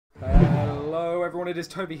everyone, it is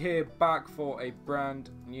Toby here, back for a brand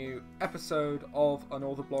new episode of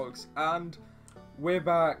Unorthoblocks, and we're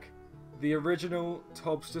back. The original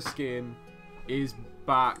Tobster skin is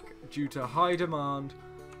back due to high demand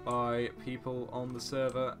by people on the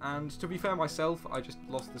server, and to be fair myself, I just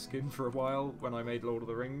lost the skin for a while when I made Lord of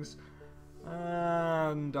the Rings,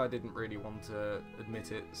 and I didn't really want to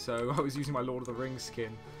admit it, so I was using my Lord of the Rings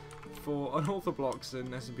skin for Unorthoblocks and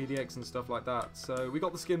SMPDX and stuff like that. So we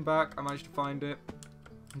got the skin back. I managed to find it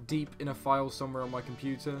deep in a file somewhere on my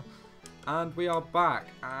computer, and we are back.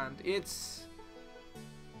 And it's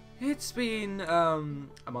been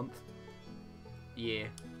a month. Yeah,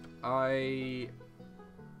 I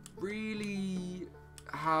really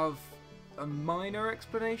have a minor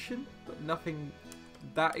explanation, but nothing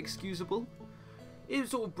that excusable. It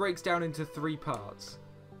sort of breaks down into three parts.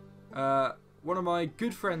 One of my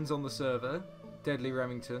good friends on the server, Deadly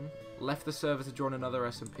Remington, left the server to join another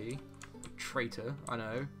SMP. Traitor, I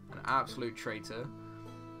know, an absolute traitor.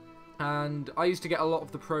 And I used to get a lot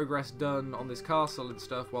of the progress done on this castle and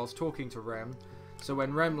stuff whilst talking to Rem. So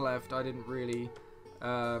when Rem left, I didn't really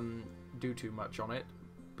do too much on it.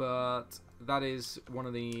 But that is one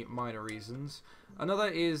of the minor reasons. Another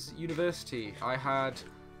is university. I had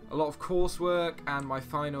a lot of coursework and my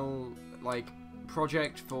final,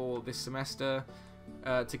 project for this semester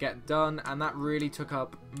to get done, and that really took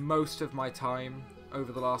up most of my time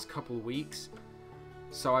over the last couple of weeks.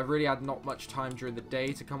 So I really had not much time during the day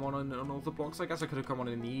to come on Unorthoblocks. I guess I could have come on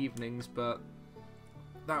in the evenings, but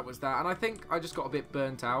that was that. And I think I just got a bit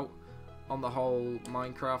burnt out on the whole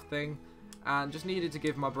Minecraft thing, and just needed to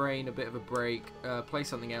give my brain a bit of a break, play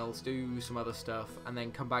something else, do some other stuff, and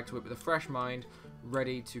then come back to it with a fresh mind,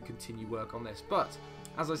 ready to continue work on this. But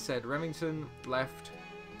as I said, Remington left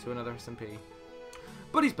to another SMP.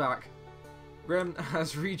 But he's back. Rem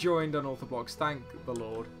has rejoined Unorthoblocks, thank the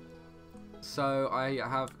Lord. So I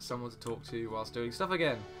have someone to talk to whilst doing stuff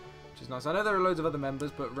again, which is nice. I know there are loads of other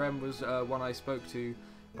members, but Rem was one I spoke to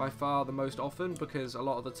by far the most often, because a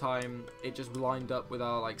lot of the time it just lined up with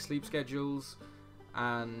our sleep schedules,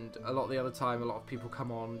 and a lot of the other time a lot of people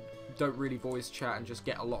come on, don't really voice chat, and just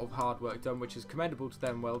get a lot of hard work done, which is commendable to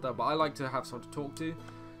them, well done. But I like to have someone to talk to,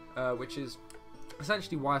 which is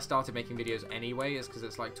essentially why I started making videos anyway, is because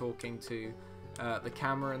it's like talking to the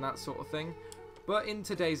camera and that sort of thing. But in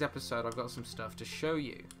today's episode I've got some stuff to show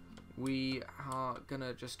you. We are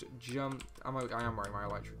gonna just jump, I am wearing my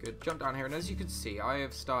electric good, jump down here, and as you can see I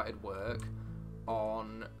have started work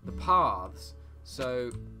on the paths. So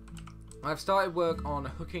I've started work on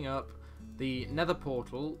hooking up the nether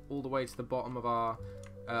portal all the way to the bottom of our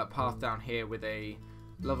path down here, with a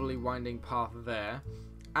lovely winding path there.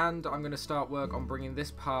 And I'm going to start work on bringing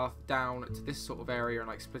this path down to this sort of area,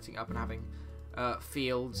 and splitting up and having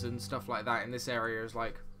fields and stuff like that in this area as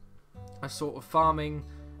a sort of farming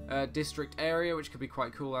district area, which could be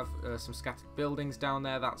quite cool. Have some scattered buildings down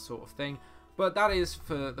there, that sort of thing. But that is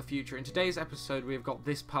for the future. In today's episode we've got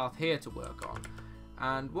this path here to work on.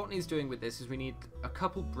 And what needs doing with this is we need a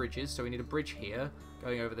couple bridges. So we need a bridge here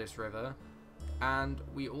going over this river, and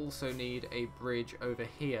we also need a bridge over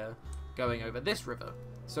here going over this river.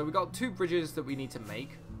 So we've got two bridges that we need to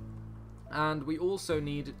make, and we also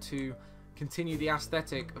need to continue the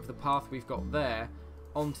aesthetic of the path we've got there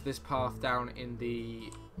onto this path down in the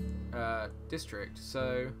district.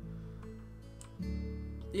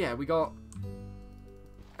 Yeah, we got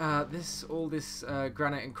all this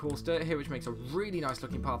granite and coarse dirt here, which makes a really nice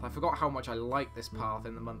looking path. I forgot how much I like this path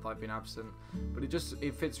in the month I've been absent, but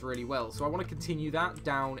it fits really well. So I want to continue that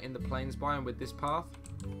down in the plains biome with this path,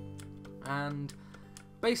 and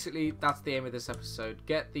basically that's the aim of this episode.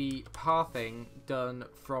 Get the pathing done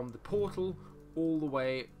from the portal all the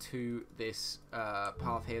way to this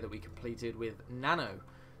path here that we completed with Nano.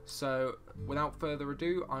 So without further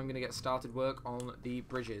ado, I'm going to get started work on the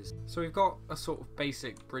bridges. So we've got a sort of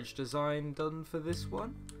basic bridge design done for this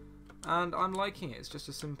one, and I'm liking it. It's just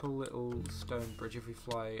a simple little stone bridge. If we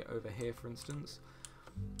fly over here, for instance,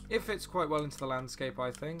 it fits quite well into the landscape,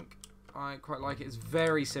 I think. I quite like it. It's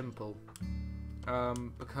very simple,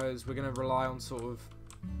 because we're going to rely on sort of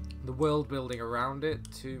the world building around it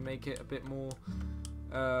to make it a bit more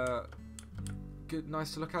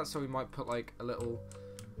nice to look at. So we might put a little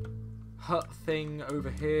hut thing over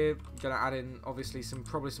here. Gonna add in obviously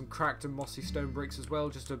probably some cracked and mossy stone bricks as well,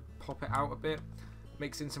 just to pop it out a bit.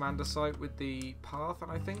 Mix in some andesite with the path,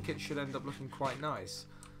 and I think it should end up looking quite nice.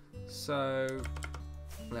 So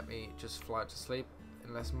let me just fly to sleep,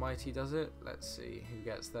 unless Mighty does it. Let's see who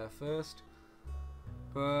gets there first.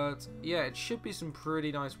 But yeah, it should be some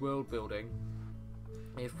pretty nice world building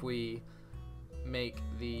if we make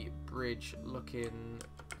the bridge looking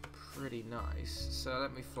pretty nice. So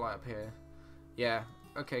let me fly up here. Yeah,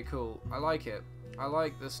 okay, cool. I like it. I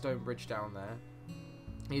like the stone bridge down there.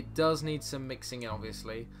 It does need some mixing in,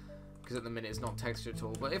 obviously, because at the minute it's not textured at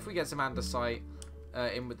all. But if we get some andesite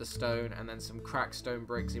in with the stone, and then some cracked stone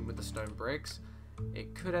bricks in with the stone bricks,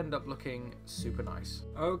 it could end up looking super nice.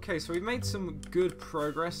 Okay, so we've made some good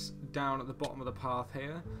progress down at the bottom of the path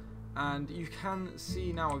here. And you can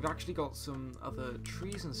see now I've actually got some other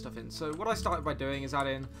trees and stuff in. So what I started by doing is add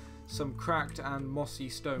in some cracked and mossy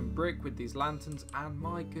stone brick with these lanterns, and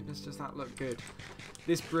my goodness, does that look good.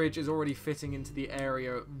 This bridge is already fitting into the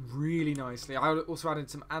area really nicely. I also added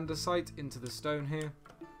some andesite into the stone here,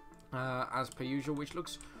 as per usual, which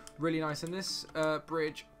looks really nice. And this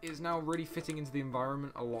bridge is now really fitting into the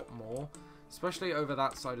environment a lot more, especially over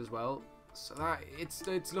that side as well. So that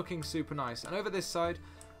it's looking super nice. And over this side,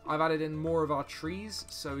 I've added in more of our trees.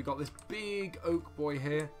 So we got this big oak boy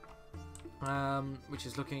here, which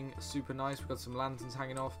is looking super nice. We've got some lanterns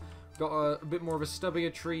hanging off. We've got a bit more of a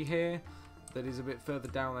stubbier tree here that is a bit further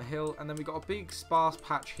down the hill. And then we've got a big sparse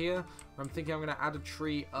patch here where I'm thinking I'm going to add a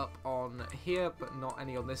tree up on here, but not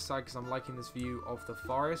any on this side because I'm liking this view of the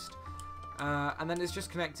forest. And then it's just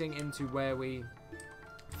connecting into where we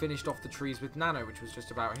finished off the trees with nano, which was just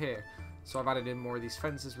about here. So I've added in more of these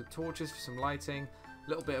fences with torches for some lighting. A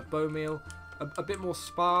little bit of bone meal, a bit more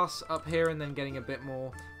sparse up here, and then getting a bit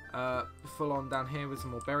more full on down here with some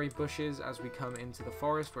more berry bushes as we come into the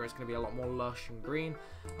forest where it's going to be a lot more lush and green.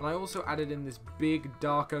 And I also added in this big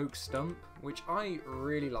dark oak stump, which I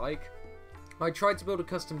really like. I tried to build a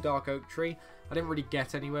custom dark oak tree. I didn't really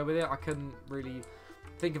get anywhere with it. I couldn't really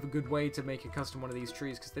think of a good way to make a custom one of these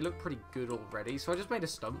trees because they look pretty good already. So I just made a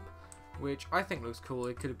stump, which I think looks cool.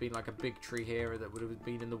 It could have been like a big tree here that would have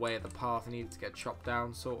been in the way of the path and needed to get chopped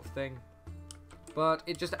down sort of thing. But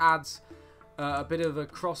it just adds a bit of a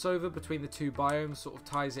crossover between the two biomes, sort of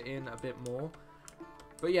ties it in a bit more.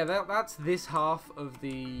 But yeah, that's this half of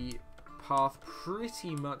the path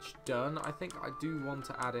pretty much done. I think I do want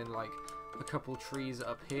to add in like a couple trees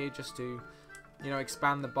up here just to, you know,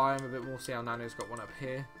 expand the biome a bit more. See how Nano's got one up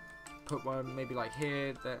here. Put one maybe like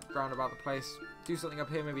here, that round about the place. Do something up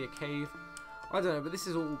here, maybe a cave. I don't know, but this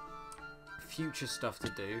is all future stuff to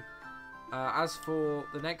do. As for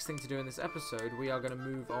the next thing to do in this episode, we are going to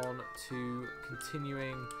move on to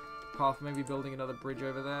continuing path, maybe building another bridge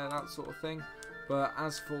over there, that sort of thing. But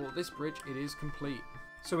as for this bridge, it is complete.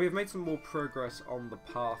 So we've made some more progress on the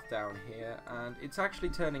path down here, and it's actually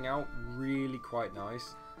turning out really quite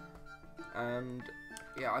nice. And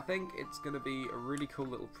yeah, I think it's going to be a really cool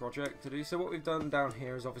little project to do. So what we've done down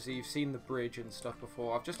here is, obviously you've seen the bridge and stuff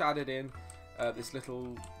before. I've just added in this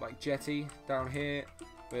little like jetty down here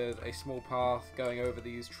with a small path going over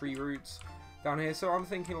these tree roots down here. So I'm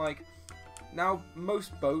thinking like, now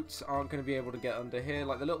most boats aren't going to be able to get under here.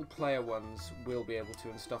 Like the little player ones will be able to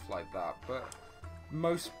and stuff like that. But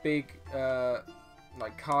most big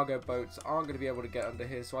like cargo boats aren't going to be able to get under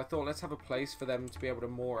here. So I thought let's have a place for them to be able to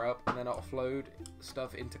moor up and then offload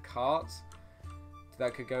stuff into carts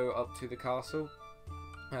that could go up to the castle.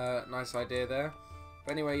 Nice idea there.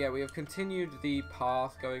 But anyway, yeah, we have continued the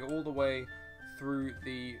path going all the way through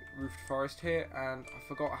the roofed forest here, and I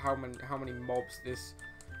forgot how many mobs this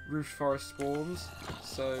roofed forest spawns.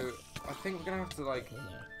 So I think we're gonna have to like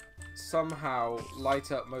somehow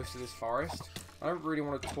light up most of this forest. I don't really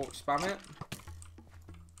want to torch spam it.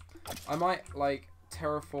 I might like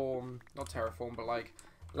not terraform, but like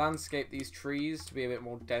landscape these trees to be a bit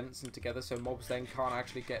more dense and together, so mobs then can't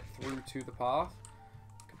actually get through to the path.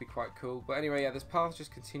 Could be quite cool. But anyway, yeah, this path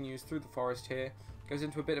just continues through the forest here, goes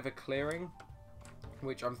into a bit of a clearing,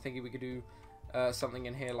 which I'm thinking we could do something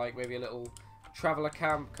in here, like maybe a little traveller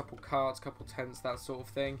camp, couple carts, couple tents, that sort of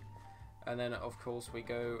thing. And then of course we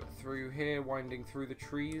go through here, winding through the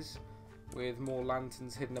trees with more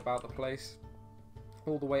lanterns hidden about the place,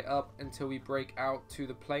 all the way up until we break out to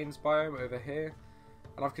the plains biome over here.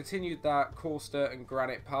 And I've continued that coarse dirt and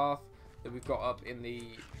granite path that we've got up in the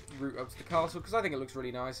route up to the castle, because I think it looks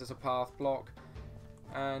really nice as a path block.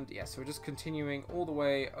 And yeah, so we're just continuing all the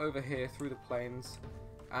way over here through the plains,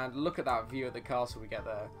 and look at that view of the castle we get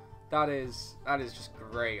there. That is just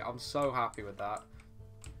great. I'm so happy with that.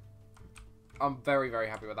 I'm very, very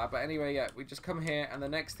happy with that. But anyway, yeah, we just come here, and the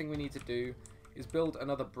next thing we need to do is build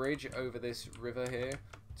another bridge over this river here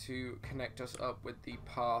to connect us up with the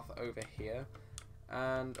path over here.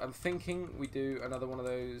 And I'm thinking we do another one of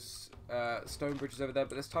those stone bridges over there,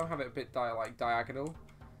 but this time have it a bit diagonal.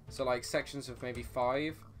 So like sections of maybe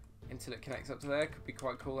 5 until it connects up to there. Could be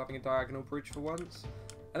quite cool having a diagonal bridge for once.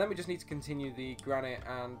 And then we just need to continue the granite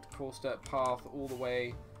and coarse dirt path all the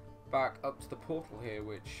way back up to the portal here,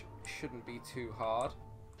 which shouldn't be too hard.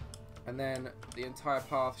 and then the entire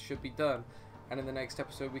path should be done. And in the next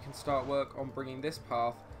episode we can start work on bringing this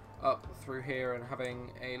path up through here and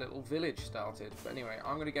having a little village started. But anyway,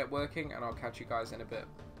 I'm going to get working and I'll catch you guys in a bit.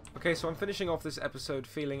 Okay, so I'm finishing off this episode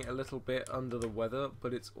feeling a little bit under the weather,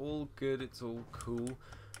 but it's all good, it's all cool,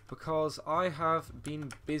 because I have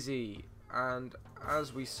been busy. And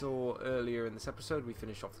as we saw earlier in this episode, we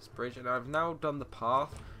finished off this bridge, and I've now done the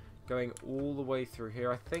path going all the way through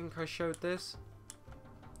here. I think I showed this.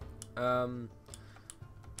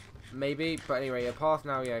 Maybe, but anyway, a path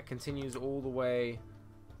now, yeah, continues all the way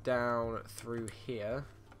down through here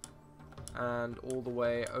and all the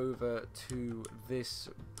way over to this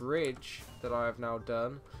bridge that I have now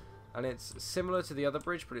done, and it's similar to the other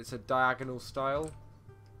bridge, but it's a diagonal style,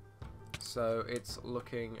 so it's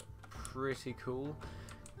looking pretty cool.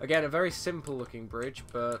 Again, a very simple looking bridge,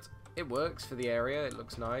 but it works for the area. It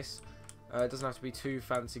looks nice. It doesn't have to be too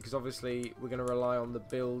fancy, because obviously we're going to rely on the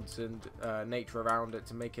builds and nature around it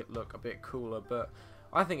to make it look a bit cooler, but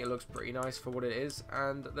I think it looks pretty nice for what it is.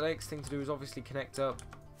 And the next thing to do is obviously connect up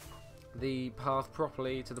the path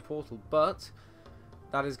properly to the portal, but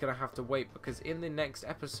that is going to have to wait, because in the next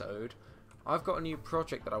episode I've got a new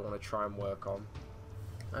project that I want to try and work on,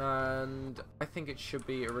 and I think it should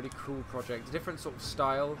be a really cool project, a different sort of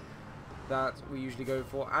style that we usually go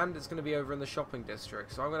for, and it's going to be over in the shopping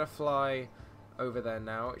district. So I'm going to fly over there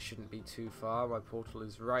now. It shouldn't be too far. My portal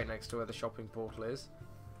is right next to where the shopping portal is.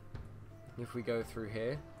 If we go through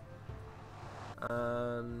here,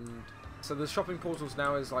 and so the shopping portals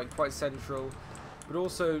now is like quite central, but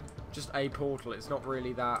also just a portal. It's not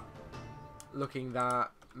really that looking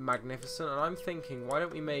that magnificent, and I'm thinking, why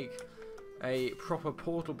don't we make a proper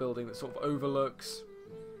portal building that sort of overlooks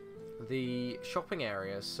the shopping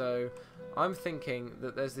area? So I'm thinking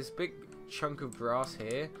that there's this big chunk of grass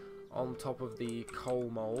here on top of the coal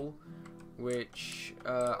mole, which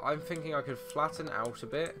I'm thinking I could flatten out a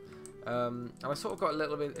bit. And I sort of got a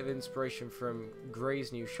little bit of inspiration from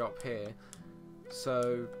Gray's new shop here,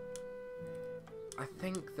 so I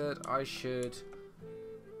think that I should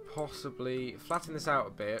possibly flatten this out a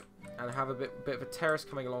bit and have a bit of a terrace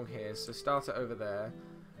coming along here. So start it over there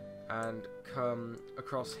and come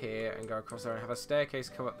across here and go across there and have a staircase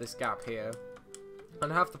come up this gap here,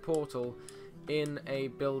 and have the portal in a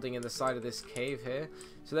building in the side of this cave here.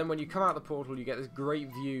 So then when you come out the portal, you get this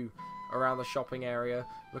great view around the shopping area,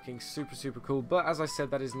 looking super cool. But as I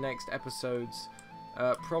said, that is next episode's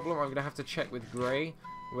problem. I'm gonna have to check with Gray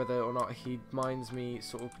whether or not he minds me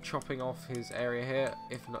sort of chopping off his area here.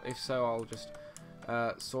 If so, I'll just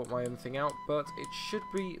sort my own thing out. But it should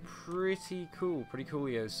be pretty cool,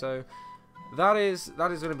 yo. So that is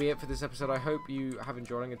going to be it for this episode. I hope you have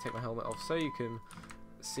enjoyed. I'm gonna take my helmet off so you can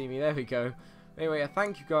see me. There we go. Anyway,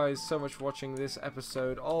 thank you guys so much for watching this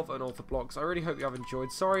episode of Unorthoblocks. I really hope you have enjoyed.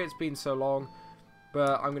 Sorry it's been so long,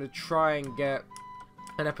 but I'm going to try and get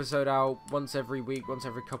an episode out once every week, once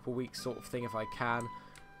every couple weeks sort of thing if I can.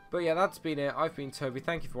 But yeah, that's been it. I've been Toby.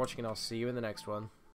 Thank you for watching, and I'll see you in the next one.